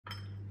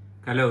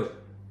Hello,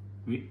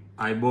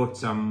 I bought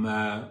some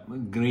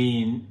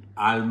green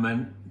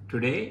almond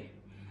today,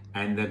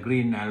 and the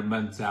green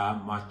almonds are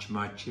much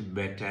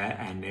better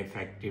and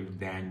effective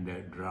than the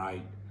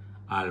dried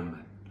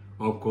almond.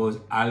 Of course,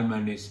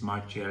 almond is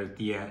much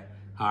healthier,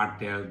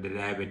 heart health,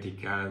 diabetic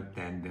health,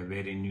 and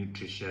very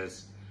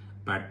nutritious,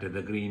 but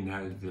the green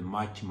health is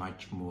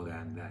much more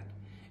than that.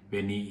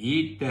 When you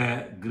eat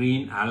the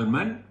green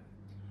almond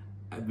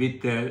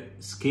with the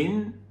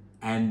skin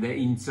and the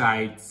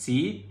inside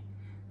seed,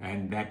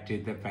 and that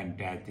is the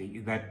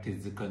fantastic. That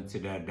is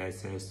considered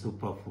as a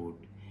superfood.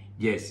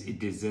 Yes,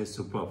 it is a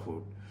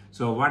superfood.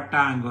 So what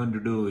I'm going to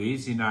do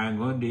is, I'm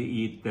going to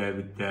eat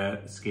with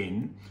the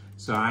skin.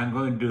 So I'm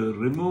going to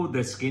remove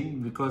the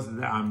skin because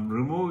I'm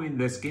removing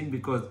the skin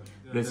because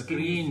the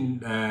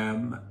green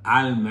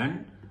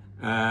almond,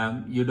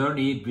 you don't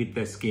eat with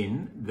the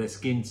skin. The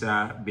skins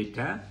are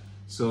bitter.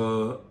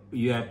 So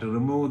you have to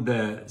remove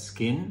the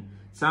skin.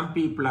 Some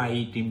people are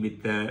eating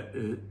with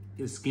the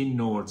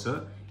skin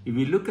also. If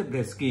you look at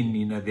the skin,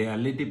 they are a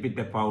little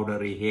bit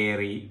powdery,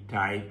 hairy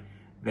type,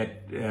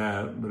 that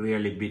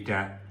really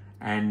bitter.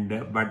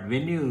 But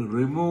when you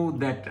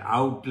remove that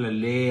outer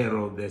layer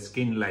of the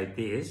skin like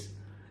this,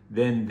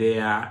 then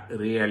they are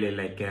really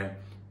like a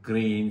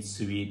green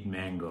sweet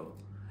mango.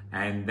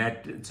 And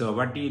so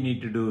what you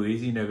need to do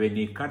is, when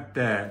you cut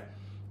the,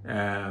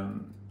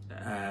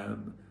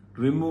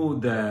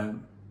 remove the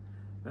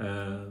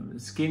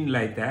skin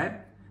like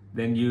that,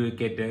 then you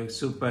get a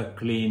super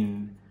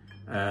clean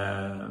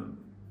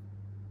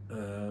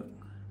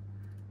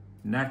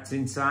nuts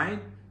inside.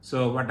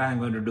 So what I'm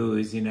going to do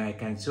is, I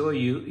can show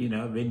you,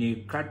 when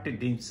you cut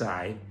it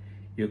inside,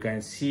 you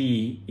can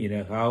see,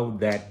 how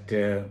that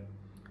the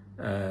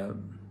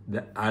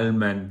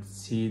almond,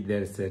 see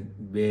there's a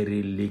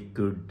very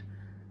liquid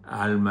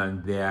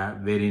almond there,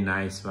 very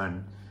nice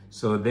one.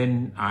 So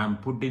then I'm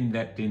putting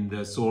that in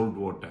the salt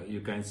water.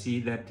 You can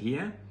see that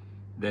here,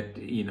 that,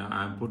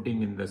 I'm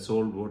putting in the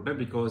salt water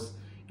because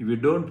if you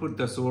don't put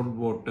the salt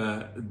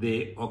water,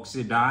 they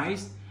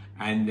oxidize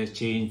and they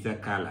change the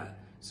color.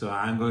 So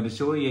I'm going to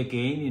show you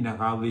again,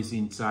 how is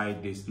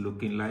inside is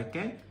looking like.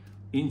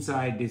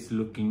 Inside is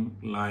looking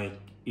like,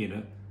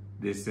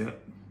 this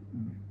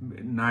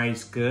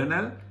nice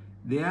kernel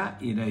there.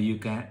 You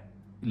can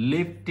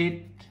lift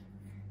it.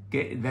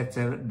 Okay, that's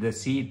the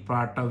seed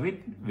part of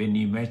it. When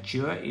you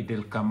mature, it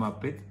will come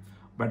up with.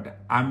 But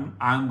I'm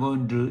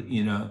going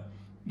to,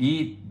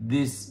 eat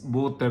this,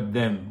 both of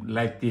them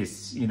like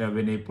this.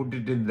 When I put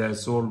it in the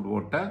salt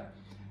water,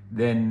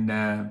 then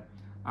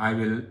I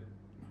will.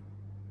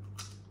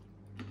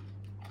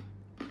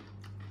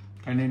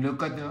 Can you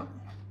look at the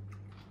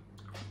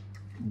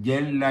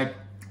gel like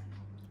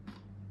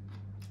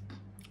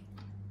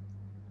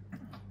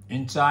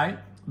inside?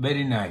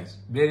 Very nice,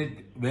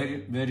 very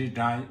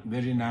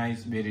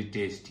nice, very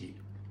tasty.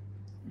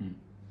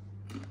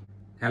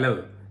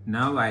 Hello.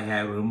 Now I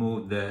have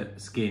removed the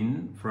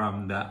skin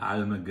from the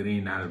almond,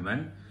 green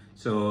almond.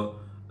 So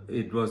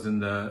it was in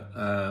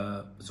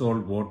the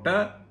salt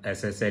water.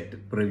 As I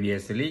said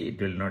previously, it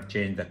will not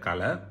change the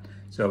color.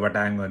 So what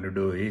I'm going to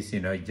do is,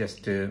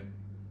 just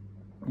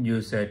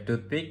use a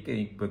toothpick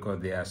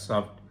because they are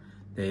soft.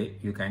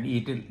 You can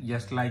eat it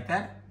just like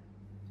that.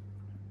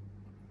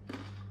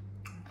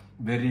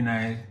 Very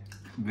nice,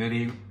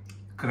 very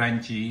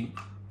crunchy,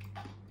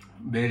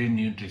 very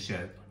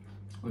nutritious.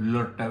 A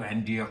lot of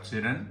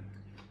antioxidant,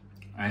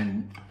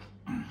 and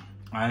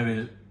I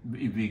will,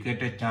 if we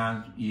get a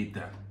chance, eat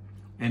that.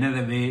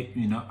 Another way,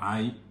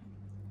 I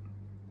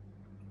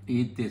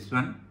eat this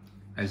one.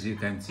 As you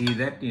can see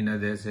that,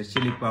 there's a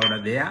chili powder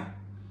there,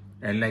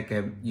 and like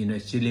a,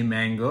 chili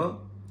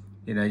mango,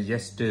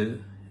 just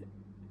to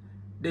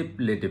dip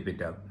little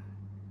bit up.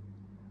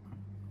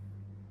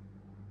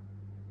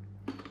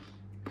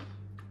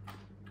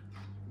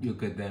 You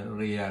get the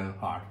real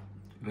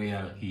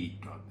heat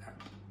of that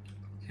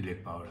chili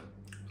powder.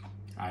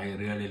 I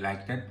really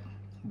like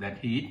that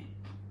heat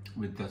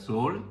with the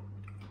salt.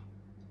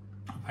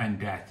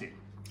 Fantastic.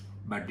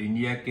 But in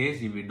your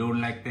case, if you don't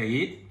like the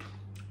heat,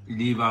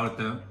 leave out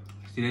the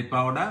chili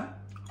powder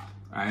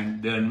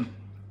and then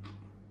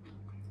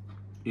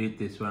eat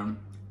this one.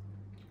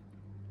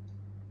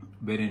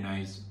 Very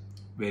nice,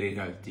 very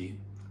healthy.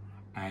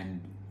 And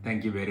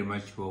thank you very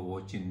much for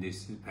watching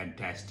this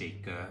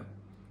fantastic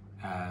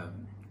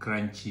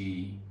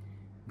crunchy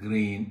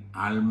green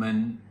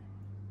almond.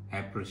 I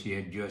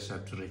appreciate your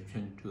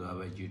subscription to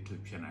our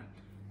YouTube channel.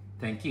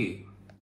 Thank you.